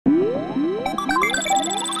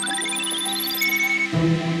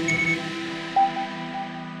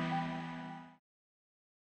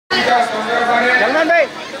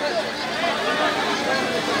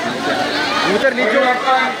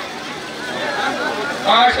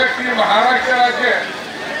महाशक्ती महाराष्ट्र राज्य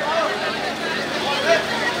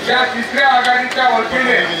या तिसऱ्या आघाडीच्या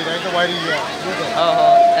वतीने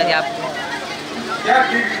या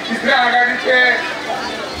तिसऱ्या आघाडीचे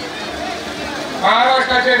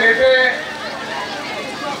महाराष्ट्राचे नेते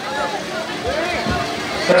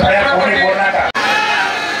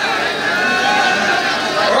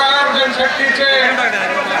जनशक्तीचे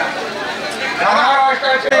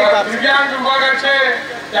महाराष्ट्राचे दिव्यांग विभागाचे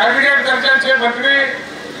कॅबिनेट दर्जाचे मंत्री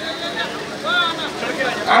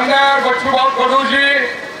आमदार बच्चूभाऊ कडूजी,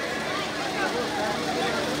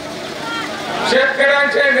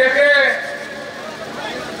 शेतकऱ्यांचे नेते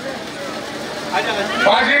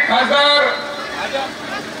माजी खासदार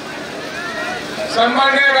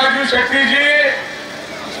सन्माननीय राजू शेट्टीजी,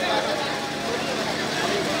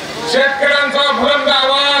 शेतकऱ्यांचा बुलंद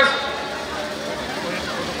आवाज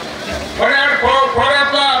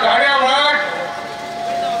खोऱ्यातला गाड्या वाट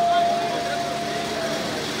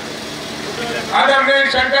आदरणीय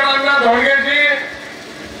शंकरांना धोळगेजी,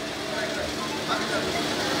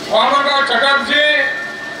 वामनराव चटपजी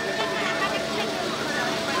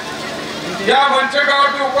या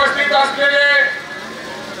मंचकावरती उपस्थित असलेले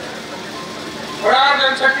प्रहार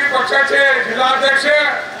जनशक्ती पक्षाचे जिल्हाध्यक्ष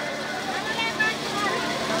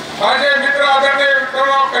माझे मित्र आदरणीय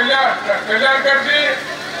विठ्ठलराव कल्याणकरजी,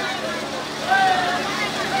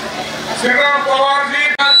 श्रीराम पवारजी,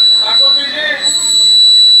 साकोतीजी,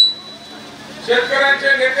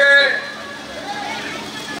 शेतकऱ्यांचे नेते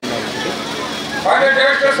माझे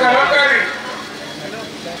ज्येष्ठ सहकारी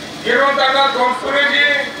गिरवंतांना दोनसुरेजी,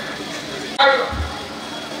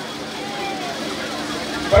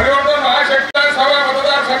 परिवर्तन महाशक्ती सभा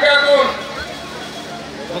मतदारसंघातून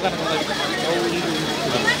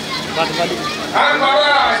आज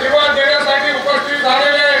मला आशीर्वाद देण्यासाठी उपस्थित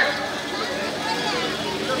झालेले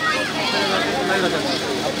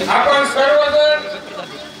आपण सर्वजण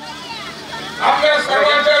आपल्या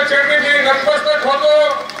सर्वांच्या चरणी मी नतमस्तक होतो।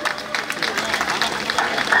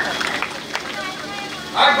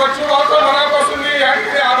 आज बच्चूभाऊचा मनापासून मी या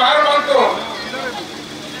ठिकाणी आभार मानतो।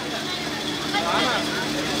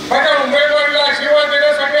 माझ्या उमेदवारीला आशीर्वाद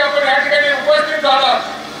देण्यासाठी आपण या ठिकाणी उपस्थित झाला।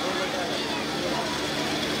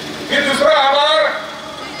 मी दुसरा आभार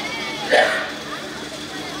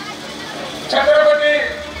छत्रपती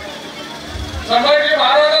संभाजी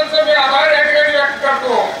महाराजांचा मी आभार या ठिकाणी व्यक्त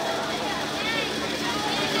करतो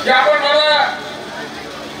की आपण मला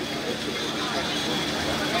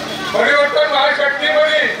परिवर्तन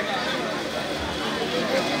महाशक्तीमध्ये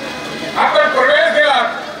आपण प्रवेश दिला,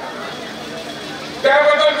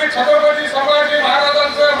 त्याबद्दल मी छत्रपती संभाजी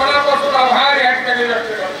महाराजांचं मनापासून आभार या ठिकाणी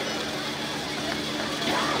व्यक्त करतो।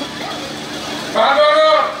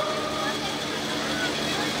 बांधवांनो,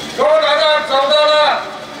 2014ला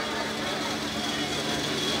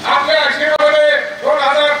आपल्या आशीर्वादाने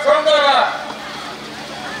 2014ला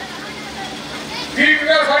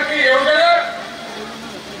विकासासाठी योजना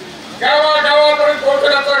गावागावापर्यंत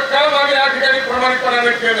पोहोचण्याचं काम आम्ही या ठिकाणी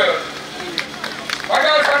प्रमाणितपणाने केलं।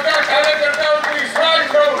 माझ्या सगळ्या कार्यकर्त्यांवरती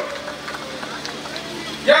विश्वास ठेवून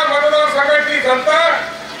या मतदारसंघाची जनता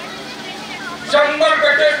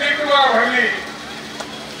 100% विमा भरली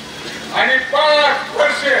आणि 5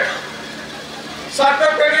 वर्ष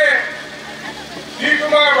सातत्याने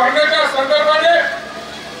विमा भरण्याच्या संदर्भाने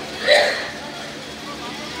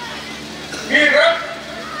ही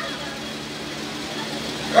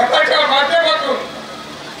रथाच्या माध्यमातून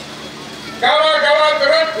गावागावात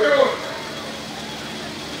रथ फिरून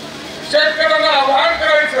शेतकऱ्यांना आवाहन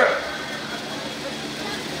करायचं।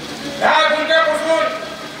 10 गुंठ्यापासून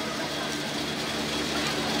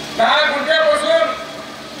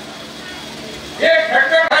 1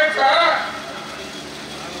 हेक्टर व्हायचा,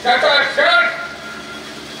 त्याचा क्षण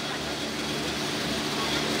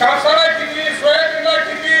कापसाला किती, सोयाबीनला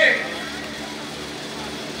किती,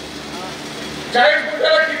 40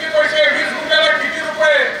 गुंठ्याला किती पैसे, 20 गुंठ्याला किती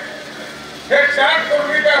रुपये, हे चार्ट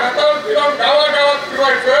करून त्या रथावर फिरवून गावागावात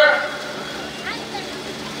फिरवायचं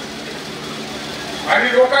आणि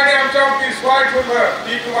लोकांनी आमच्यावरती विश्वास ठेवून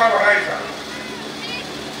पीक विमा भरायचा।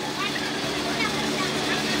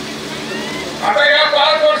 आता या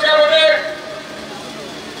 5 वर्षामध्ये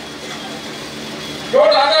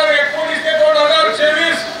 2019 ते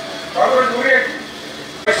 2024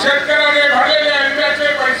 शेतकऱ्याने भरलेल्या विम्याचे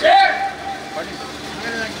पैसे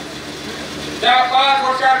त्या 5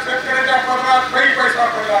 वर्षात शेतकऱ्याच्या पदरात काही पैसा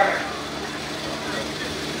पडला नाही।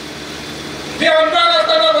 ते आमदार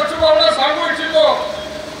असताना बच्चूभाऊला सांगू इच्छितो,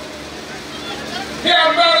 ते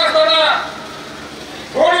आमदार असताना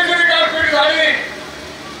थोडी जरी गारपीट झाली,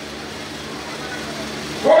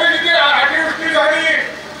 थोडी जिथे अतिवृष्टी झाली,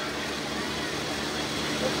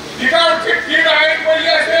 पिकावरची कीड आहे पहिली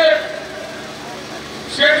असेल,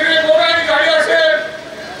 शेतकरी बोराई झाली असेल,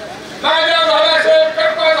 नाल्या झाला असेल,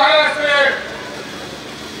 करपा झाला असेल,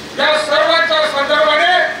 या सर्वांच्या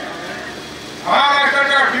संदर्भाने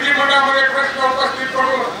महाराष्ट्राच्या विधिमंडळामध्ये प्रश्न उपस्थित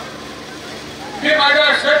करून मी माझ्या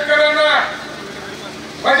शेतकऱ्यांना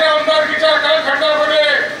माझ्या आमदारकीच्या कालखंडामध्ये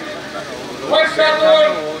वर्षातून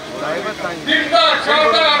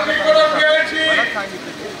 3-4दा आर्थिक मदत मिळायची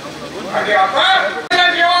आणि आता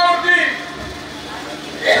जीवावरती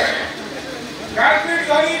गारपीट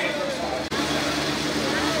झाली,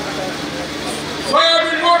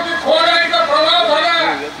 सोयाबीनवरती खोडाईचा प्रभाव झाला.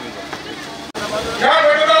 या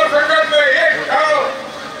मतदारसंघातले एक गाव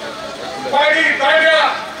पाणी तांड्या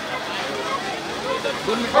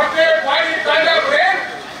फक्त पाणी तांड्यापर्यंत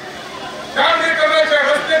डांबरीकरणाचे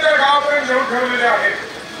रस्ते त्या गावापर्यंत घेऊन ठेवलेले आहेत.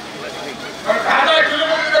 10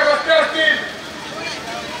 किलोमीटरचे रस्ते असतील,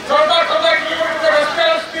 14 किलोमीटरचे रस्ते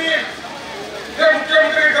असतील, ते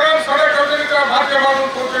मुख्यमंत्री ग्राम सडक योजनेच्या माध्यमातून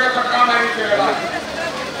पोहोचवण्याचं काम आम्ही केलेलं आहे.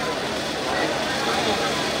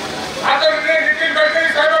 आदरणीय नितीन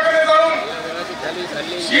गडकरी साहेबांकडे जाऊन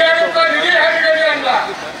सीआरएफचा निधी या ठिकाणी आणला.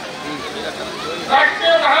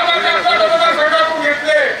 राष्ट्रीय महामार्ग आपल्या मतदारसंघातून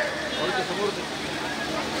घेतले.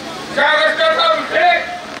 ज्या रस्त्याचा उल्लेख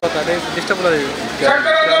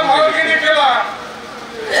सरकारनं मालकीने केला,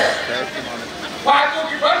 वाहतूक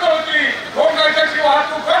बंद होती, भोंगाची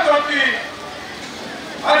वाहतूक बंद होती.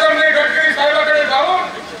 आदरणीय गडकरी साहेबांकडे जाऊन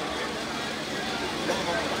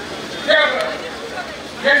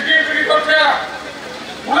एसडीपीच्या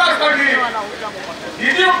मुलासाठी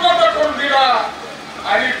निधी उपलब्ध करून दिला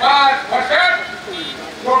आणि 5 वर्षात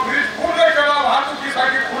तो ब्रिज पूर्ण केला.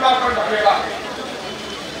 वाहतुकीसाठी खुला पण झालेला.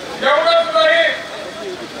 एवढंच नाही,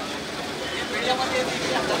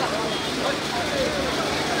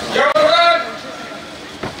 एवढंच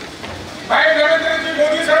भाई नरेंद्रजी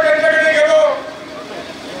मोदी साहेब यांच्याकडे गेलो.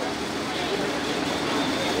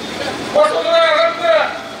 वसुंधरा रत्न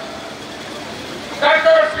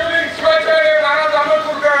डॉक्टर शिवाचार्य महाराज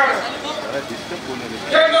अमरपूरकर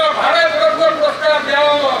यांना भारत रत्न पुरस्कार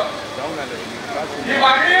द्यावा ही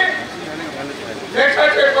मागणी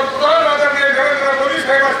देशाचे पंतप्रधान आदरणीय नरेंद्र मोदी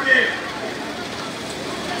साहेब असतील,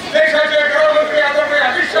 देशाचे गृहमंत्री आदरणीय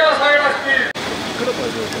अमित शहा साहेब असतील,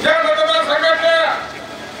 या मतदारसंघातल्या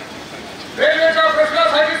रेल्वेच्या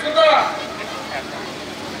प्रश्नासाठी सुद्धा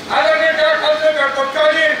आदरणीय त्या खालचे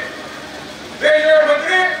तत्कालीन रेल्वे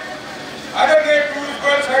मंत्री आदरणीय पियुष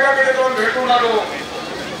गोयल साहेबांकडे जाऊन भेटून आलो.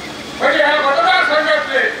 म्हणजे ह्या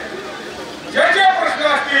मतदारसंघातले जे जे प्रश्न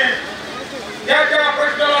असतील त्या त्या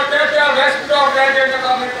प्रश्नाला त्या व्यासपीठावर न्याय देण्याचा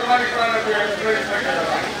आम्ही प्रमाणीकरणाने प्रयत्न केला.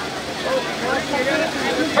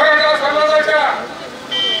 मराठा समाजाच्या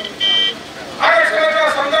आरक्षणाच्या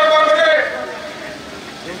संदर्भामध्ये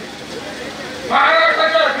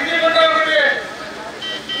महाराष्ट्राच्या विधिमंडळामध्ये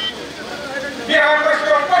मी हा प्रश्न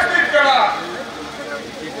उपस्थित केला.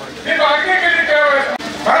 मी मागणी केली त्यावेळेस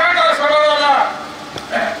मराठा समाजाला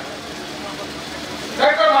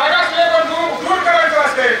त्याचं मागासलेपण दूर करायचं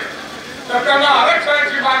असेल तर त्यांना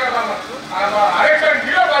आरक्षणाची आरक्षण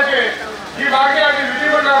दिलं पाहिजे ही मागणी आम्ही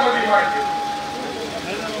विधिमंडळामध्ये मांडली.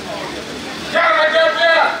 ज्या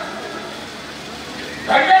राज्यातल्या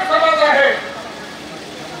धनगर समाज आहे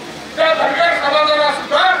त्या धनगर समाजाला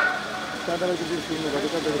सुद्धा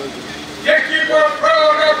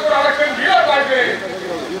प्रवर्गातून आरक्षण दिलं पाहिजे.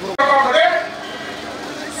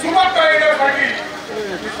 सुबत्ता येण्यासाठी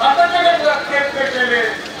सातत्याने प्रयत्न केले.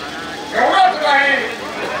 एवढंच नाही,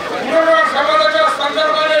 मुरबाड समाजाच्या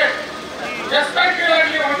संदर्भाने एसआयटी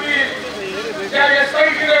लागली होती. त्या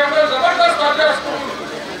एसआयटीने एवढं जबरदस्त अभ्यास करून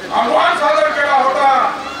आव्हान सादर केला होता.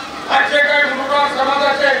 आज जे काही मुरबाड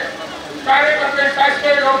समाजाचे कार्यकर्ते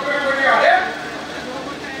शासकीय नोकरीमध्ये आहेत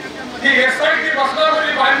ती एसआयटी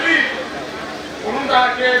बसण्यामध्ये बांधली म्हणून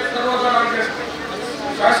ते सर्वजण आमचे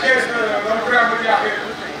शासकीय नोकऱ्यामध्ये आहेत.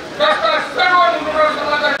 सर्व मुरबाड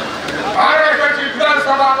समाजाचे महाराष्ट्राची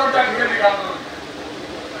विधानसभा आपण त्या ठिकाणी घालतो.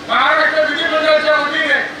 महाराष्ट्र विधिमंडळाच्या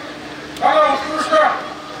वतीने मला उत्कृष्ट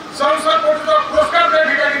संसद कोटीचा पुरस्कार त्या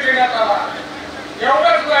ठिकाणी देण्यात आला.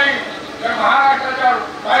 एवढंच नाही तर महाराष्ट्राच्या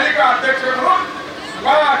पालिका अध्यक्ष म्हणून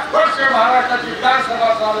 5 वर्ष महाराष्ट्राची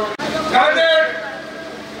विधानसभा चालवली. नांदेड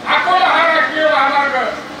अकोला हा राष्ट्रीय महामार्ग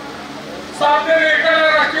साधने एकाला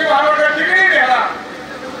राष्ट्रीय महामार्ग तिकडे नेला.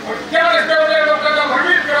 त्या रस्त्यावर लोकांना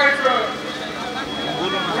भ्रमित करायचं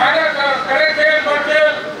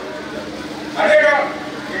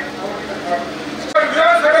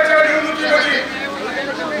विधानसभेच्या निवडणुकीमध्ये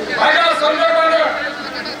माझ्या संदर्भानं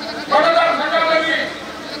मतदारसंघामध्ये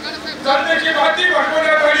जनतेची माती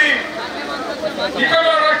भटवण्यात आली.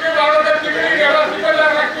 इकडला राष्ट्रीय महामार्ग तिकडे गेला, तिकडला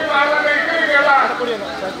राष्ट्रीय महामार्ग इकडे गेला.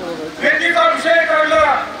 रेतीचा विषय काढला,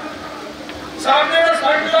 सामनेला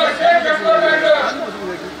सांगितलं शेत घेतलं काढलं,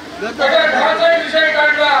 त्याच्या घराचाही विषय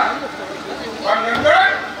काढला. पण नंतर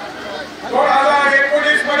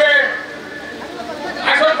 2019 मध्ये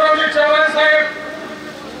अशोकरावजी चव्हाण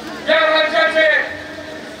साहेब या राज्याचे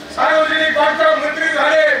सार्वजनिक बांधकाम मंत्री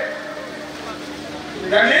झाले.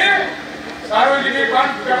 त्यांनी सार्वजनिक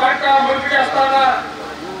बांधकाम मंत्री असताना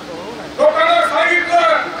लोकांना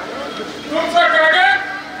सांगितलं तुमचं कागद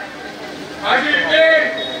माझी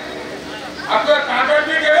आपलं कागद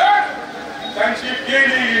बी गेलं, त्यांची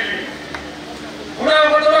गेली गेली. पुन्हा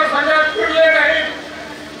मतदारसंघात फिरले नाही.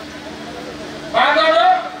 बांधावं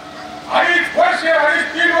 2.5 वर्षे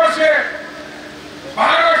 2.5-3 वर्षे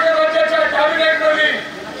महाराष्ट्र राज्याच्या कॅबिनेट मध्ये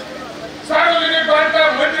सार्वजनिक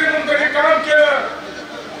बांधकाम मंत्री म्हणून त्यांनी काम केलं.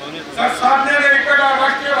 तर साधण्याने इकडला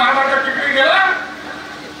राष्ट्रीय महामार्ग तिकडे गेला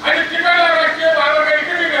आणि तिकडला राष्ट्रीय महामार्ग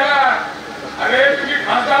इकडे गेला. अरे तुम्ही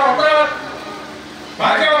खासदार होतात,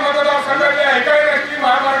 माझ्या मतदारसंघातल्या एकाही राष्ट्रीय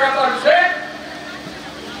महामार्गाचा विषय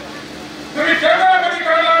तुम्ही केंद्रामध्ये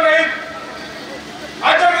काढला नाही.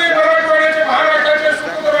 आदरणीय मराठवाड्याचे महाराष्ट्राचे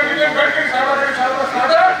सुपुत्र नितीन गडकरी साहेबांकडे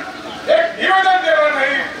साधं एक निवेदन देणार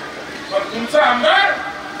नाही. पण तुमचा आमदार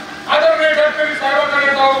आदरणीय गडकरी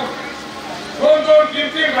साहेबांकडे जाऊन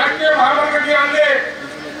 2-3 राष्ट्रीय महामार्ग आणले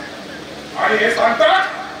आणि हे सांगतात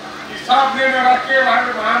की साधनेने राष्ट्रीय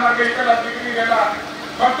महामार्ग इकडला तिकडे गेला.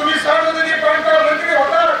 पण तुम्ही सार्वजनिक बांधकाम मंत्री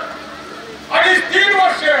होतात 2.5-3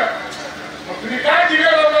 वर्ष, मग तुम्ही काय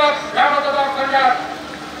दिवे लावलात या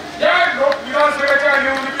मतदारसंघात या विधानसभेच्या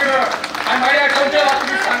निवडणुकीनं आणि माझ्या जनतेला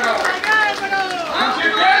तुम्ही सांगावं.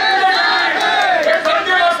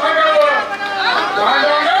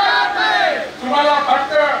 तुम्हाला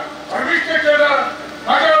फक्त भविष्य केलं,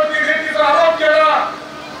 माझ्यावरती रेतीचा आरोप केला.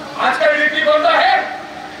 आज काही रेती बंद आहे?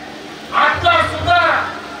 आता सुद्धा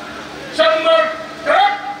 100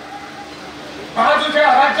 ट्रक बाजूच्या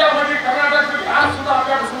राज्यामध्ये कर्नाटक आज सुद्धा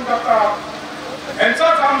आपल्यापासून जातात.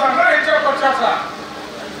 यांचाच आमदार ना, यांच्या पक्षाचा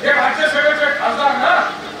हे राज्यसभेचे खासदार ना,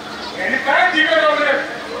 यांनी काय दिवे लावले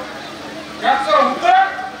याचं उत्तर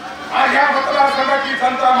आज या मतदारसंघाची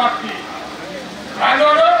जनता मागती.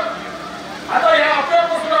 आता या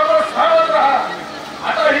आपल्यापासून आपण सावध राहा.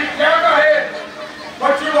 आता ही गॅग आहे,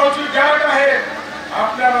 बच्चूभाऊची गॅग आहे,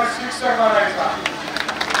 आपल्याला शिक्षक बनायचा.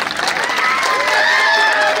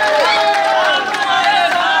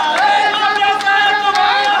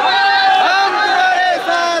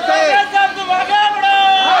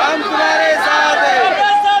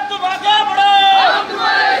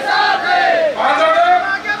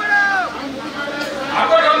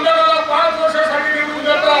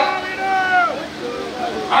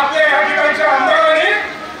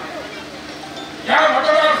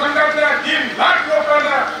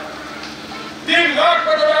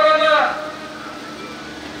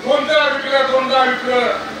 दोनदा विकलं,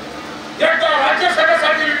 एकदा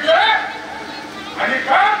राज्यसभेसाठी विकलं आणि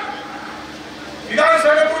का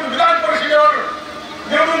विधानसभेतून विधान परिषदेवर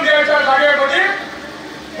निवडून द्यायच्या जागेमध्ये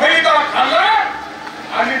महिला खाल्ला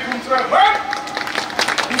आणि तुमचं मत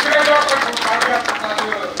दुसऱ्याच्या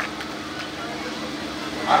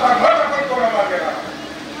आता मत आपण कोणाला गेला.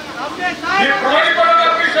 मी प्रमाणिकपणाने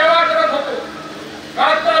आपली सेवा करत होतो,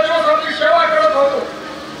 रात्र दिवस आपली सेवा करत होतो.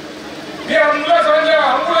 मी अम्बुलन्स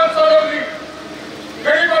चालवली,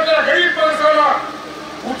 गरीबाच्या गरीब माणसाला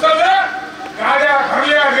उचललं, गाड्या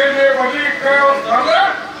भरल्या, रेल्वे भरली,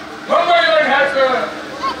 झालं मुंबईला घ्यायचं.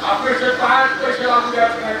 ऑपरेशन 5 पैसे लागू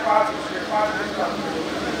द्यायचं नाही, 5 दिवस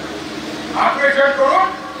ऑपरेशन करून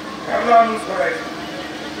घरला आणून सोडायचं.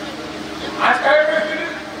 आज काय परिस्थिती?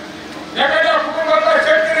 एखाद्या कुटुंबातला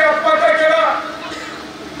शेतकरी आत्महत्या केला,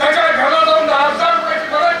 त्याच्या घराला जाऊन 10,000 रुपयाची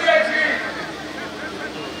मदत द्यायची.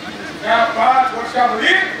 या 5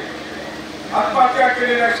 वर्षामध्ये आत्महत्या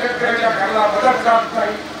केलेल्या शेतकऱ्याच्या घराला मदत जात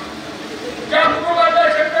नाही. ज्या कुटुंबाच्या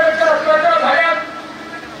शेतकऱ्याच्या आत्महत्या झाल्या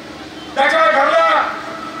त्याच्या घराला,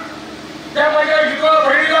 त्या माझ्या विधवा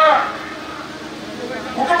बहिणीला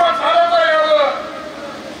कुटुंबात चालवता यावं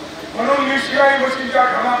म्हणून मी शिलाई मशीनच्या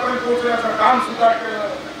घरापर्यंत पोहोचण्याचं काम सुद्धा केलं.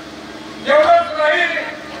 एवढंच नाही,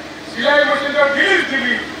 शिलाई मशीनच्या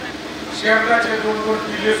दिली शहराचे 2-2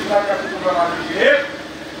 किल्ले सुद्धा त्या कुटुंबाला दिले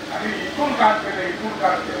आणि इथून काम केलं, इथून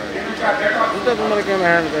काम केलं.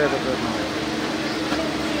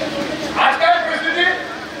 आज काय परिस्थिती?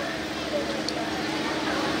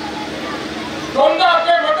 दोनदा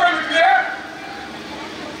आपले मत विकले.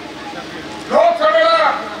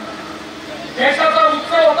 लोकसभेला देशाचा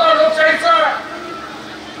उत्सव होता लोकशाहीचा.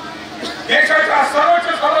 देशाच्या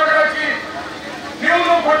सर्वोच्च सभागृहाची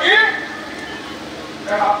निवडणूक होती,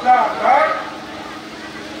 तर आपला आमदार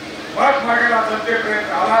मत मागायला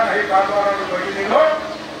जनतेपर्यंत आला नाही. बांधवारांनी बघितलेलो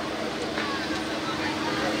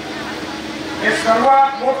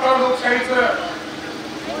मोठं लोकशाहीचं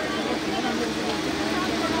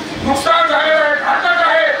नुकसान झालेलं आहे, घातक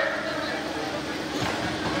आहे.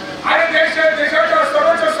 आणि देशाच्या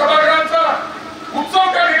सर्वोच्च सभागृहांचा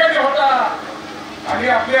उत्सव त्या ठिकाणी होता आणि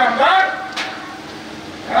आपले आमदार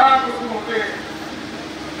घरात बसून होते.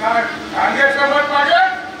 ना काँग्रेसचं मत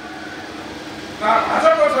मागत, ना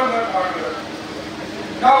भाजपचं मत मागलं,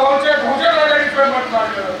 ना बहुजन आघाडीचं मत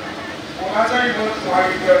मागलं, कोणाचंही मत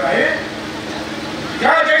मागितलं नाही.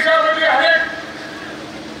 या देशामध्ये अनेक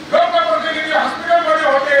लोकप्रतिनिधी हॉस्पिटलमध्ये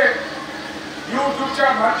होते. युट्यूबच्या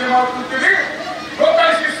माध्यमातून त्यांनी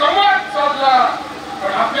लोकांशी संवाद साधला.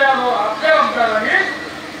 पण आपल्या आमदारांनी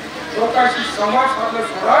लोकांशी संवाद साधलं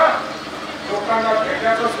सोडा, लोकांना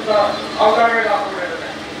भेटण्याचं सुद्धा अवघड दाखवलेलं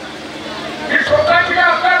नाही. ही स्वतःची का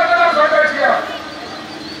आपल्या बद्दल स्वतःची का.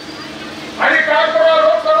 आणि काय करा,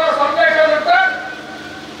 लोकसभा संपल्याच्या नंतर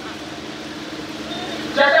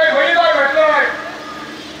ज्या काही बलिदान भेटलं आहे,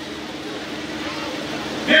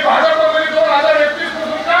 मी भाजपमध्ये 2021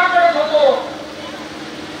 पासून काम करत होतो.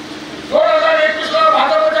 2021 ला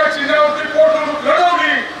भाजपच्या चिन्हावरती पोटनिवडणूक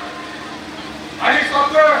लढवली आणि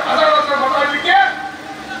 70,000चं मताधिक्य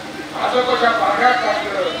भाजपच्या भागात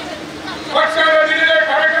टाकलं. पक्षाने दिलेले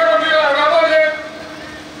कार्यक्रम राबवले,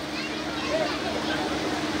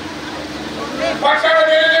 पक्षाने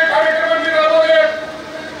दिलेले कार्यक्रम राबवले.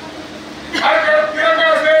 तिरंगा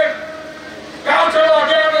असेल, गाव चलो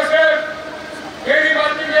अभियान असेल, फेरी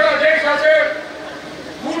बातमी मेरा देश असेल,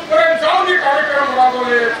 दूरपर्यंत जाऊन कार्यक्रम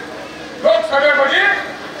राबवले. लोकसभेमध्ये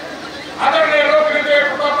आदरणीय लोकनेते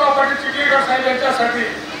प्रतापराव पाटील चिखलीकर साहेब यांच्यासाठी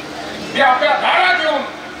मी आपल्या दारात येऊन,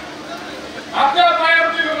 आपल्या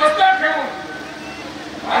पायावरती मस्तक ठेवून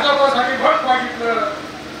भाजपसाठी भट मागितलं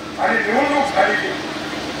आणि निवडणूक झाली.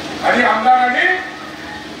 आणि आमदारांनी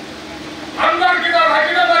आमदारकीचा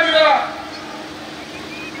राजीनामा दिला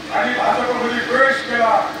आणि भाजपमध्ये प्रवेश केला.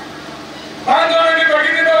 बांधवांनी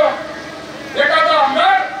बघितलं, एखादा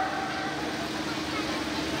आमदार,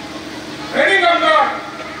 रनिंग आमदार,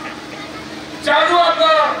 चालू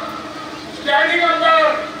आमदार, स्टँडिंग आमदार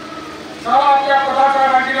जेव्हा आपल्या पदाचा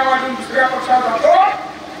राजीनामा देऊन दुसऱ्या पक्षात जातो,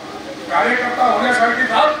 कार्यकर्ता होण्यासाठी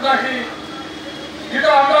जात नाही. तिथं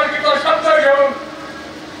आमदारकीचा शब्द घेऊन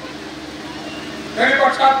त्यांनी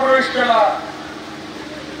पक्षात प्रवेश केला.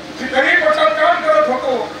 त्यांनी पक्षात काम करत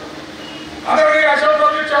होतो. आदरणीय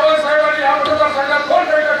अशोकराव चव्हाण साहेबांनी या मतदारसंघात 2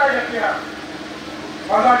 बैठका घेतल्या.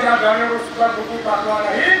 माझा त्या बॅनरवर सुद्धा फोटो टाकला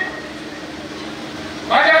नाही.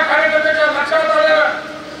 माझ्या कार्यकर्त्याच्या लक्षात आलं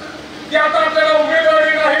की आता आपल्याला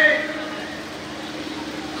उमेदवारी नाही.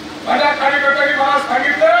 माझ्या कार्यकर्त्यांनी मला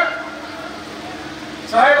सांगितलं,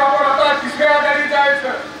 साहेब आपण आता 3ऱ्या आघाडीत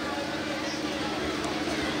जायचं.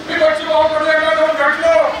 मी बच्चू भाऊकडे जाऊन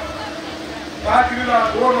भेटलो. रात्रीला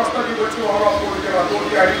 2 वाजता मी बच्चू भाऊला फोन केला. 2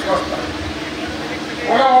 ते 2:30 वाजता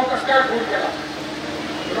मला भाऊ कसं काय फोन केला.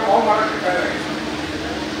 भाऊ मला काय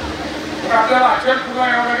आपल्याला अचल पुन्हा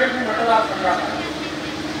यावं लागेल. मी मतदार संघात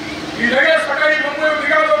मी लगेच सकाळी मुंबईवर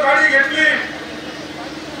निघालो, गाडी घेतली.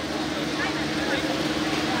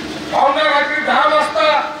 भाऊंना रात्री 10 वाजता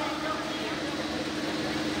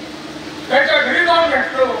त्यांच्या घरी जाऊन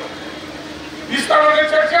भेटलो. विस्ताराने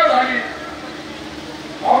चर्चा झाली.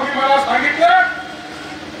 भाऊनी मला सांगितलं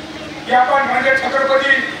की आपण माझे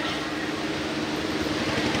छत्रपती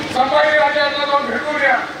संभाजी राजांना जाऊन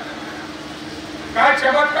भेटूया. काय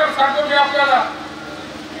चमत्कार सांगतो मी आपल्याला.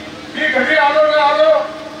 मी घरी आलो ना आलो,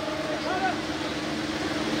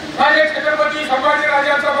 माझे छत्रपती संभाजी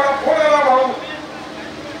राजांचा मला फोन आला. भाऊ,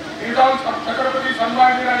 मी जाऊन छत्रपती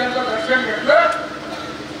संभाजी राजांचं दर्शन घेतलं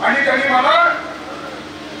आणि त्यांनी मला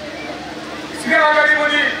 3ऱ्या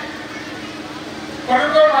आघाडीमध्ये,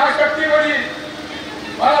 परंतु महाशक्तीमध्ये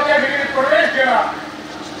मला त्या ठिकाणी प्रवेश केला,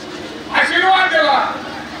 आशीर्वाद दिला.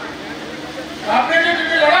 आपल्याची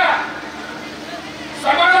तुम्ही लढा,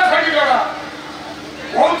 समाजासाठी लढा,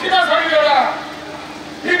 वंचितासाठी लढा,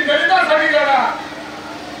 ही दलितासाठी लढा,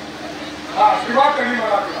 हा आशीर्वाद त्यांनी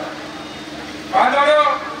मला दिला.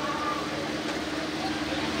 बांधवांनो,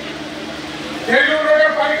 देशूर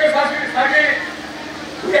नगरपालिकेसाठी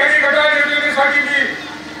पुढारी गटार योजनेसाठी मी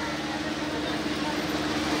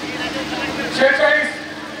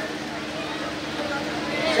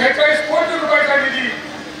 46 कोटी रुपयाचा निधी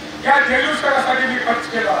या देशूर शहरासाठी मी खर्च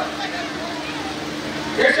केला.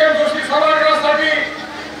 एसएम जोशी सभागृहासाठी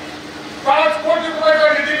 5 कोटी रुपयाचा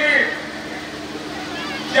निधी मी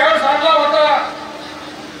त्यावेळेस आणला होता.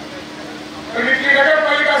 इथली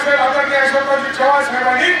नगरपालिका असेल, आदरणीय अशोकराव चव्हाण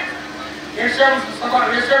साहेबांनी एसएम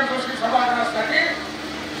जोशी सभागृहासाठी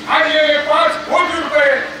आणलेले 5 कोटी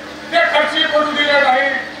रुपये ते खर्ची करून दिले नाही.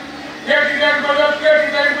 हे डिझाईन बदल, ते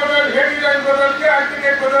डिझाईन बदल, हे डिझाईन बदल, ते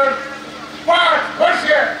आर्किटेक्ट बदल, 5 वर्ष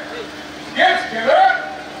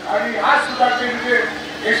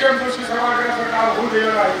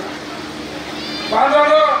दिलं नाही.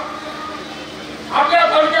 बांधवांनो, आपल्या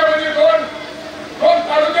तालुक्यामध्ये दोन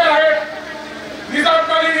तालुके आहेत.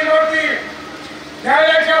 निजामकालीन इमारती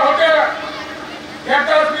न्यायालयाच्या होत्या.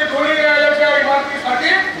 त्याच्याच मी दोन्ही न्यायालयाच्या इमारतीसाठी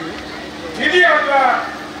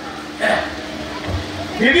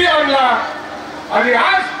निधी आणला आणि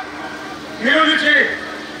आज विरोधीची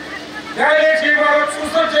न्यायालयाची इमारत,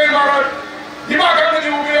 सुसज्ज इमारत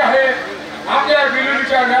दिमागामध्ये उभी आहे. आपल्या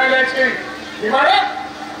विरोधीच्या न्यायालयाची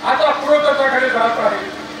इमारत आता पूर्वतत्वाकडे जात आहे.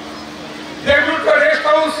 देवदूतचं रेस्ट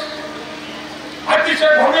हाऊस,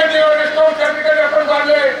 अतिशय भव्य रेस्ट हाऊस त्या ठिकाणी आपण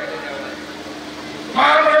बांधले.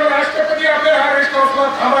 महामानव राष्ट्रपती आपल्या ह्या रेस्ट हाऊसला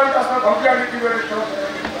थांबायला असं भव्य आणि दिव्य रेस्ट हाऊस.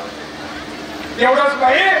 एवढंच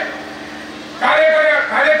नाही,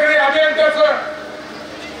 कार्यकारी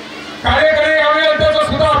अभियंत्याचं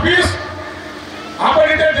सुद्धा ऑफिस आपण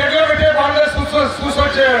इथे देगलमध्ये बांधले.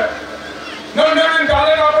 सुसज्ज नवनवीन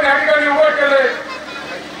दालन आपण या ठिकाणी उभं केलंय.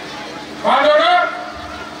 बांधवलं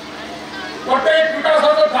प्रत्येक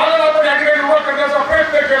विकासाचं दालन आपण या ठिकाणी उभं करण्याचा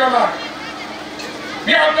प्रयत्न केलेला.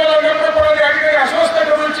 मी आपल्याला नम्रपणाने या ठिकाणी आश्वस्त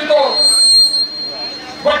करू इच्छितो.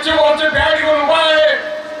 बच्चू भाऊचे बॅग घेऊन उभा आहे.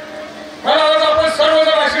 मला आज आपण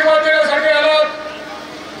सर्वजण आशीर्वाद देण्यासाठी आलात.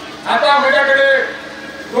 आता माझ्याकडे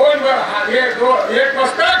एक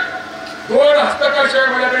मस्तक, दोन हस्तकाशिवाय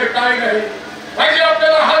माझ्याकडे काही नाही. पाहिजे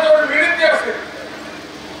आपल्याला हा जोड विनंती असेल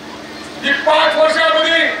की 5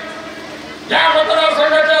 वर्षामध्ये या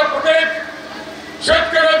मतदारसंघाच्या प्रत्येक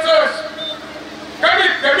शेतकऱ्याचं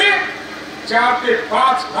कमीत कमी 4 ते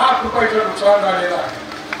 5 लाख रुपयाचं नुकसान झालेलं आहे.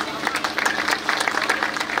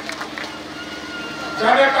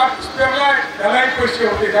 ज्याला कापूस पेरलाय त्यालाही पैसे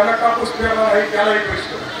होते, ज्याला कापूस पेरला नाही त्यालाही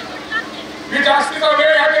पैसे होते. मी जास्तीचा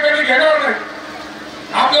वेळ या ठिकाणी घेणार नाही.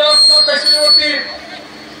 आपल्याला तहसीलवरती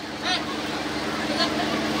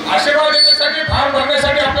आशीर्वाद देण्यासाठी, फॉर्म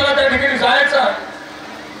भरण्यासाठी आपल्याला त्या ठिकाणी जायचं आहे.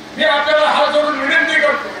 मी आपल्याला हात जोडून विनंती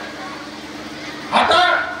करतो. आता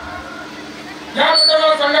या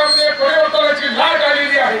मतदारसंघामध्ये परिवर्तनाची लाट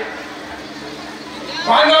आलेली आहे.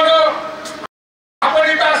 बांधवांनो, आपण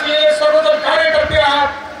इथं असलेले सर्वजण कार्यकर्ते आहात.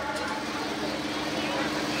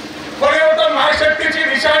 परिवर्तन महाशक्तीची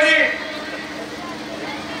निशाणी,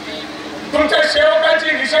 तुमच्या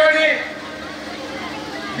सेवकाची निशाणी,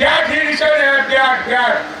 बॅट ही निशाणी आहे.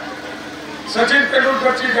 बॅट सचिन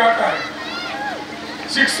तेंडुलकरची बॅट आहे.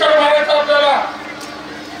 शिक्षण मारायचं आपल्याला.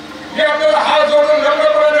 मी आपल्याला हात जोडून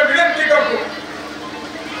नम्रपणाने विनंती करतो.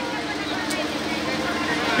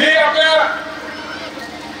 मी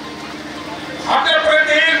आपल्यापर्यंत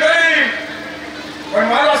येईल नाही, पण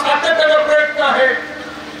मला सातत्याने प्रयत्न आहे.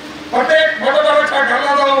 प्रत्येक मतदाराच्या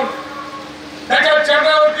घराला जाऊन त्याच्या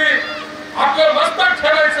चरणावरती आपलं मस्तक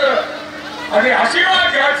ठेवायचं आणि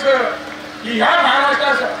आशीर्वाद घ्यायचं की या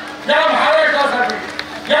महाराष्ट्रासाठी,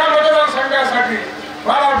 या मतदारसंघासाठी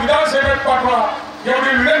मला विधानसभेत पाठवा. एवढी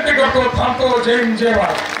विनंती करतो. थांबतो. जय हिंद, जय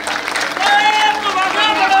भारत.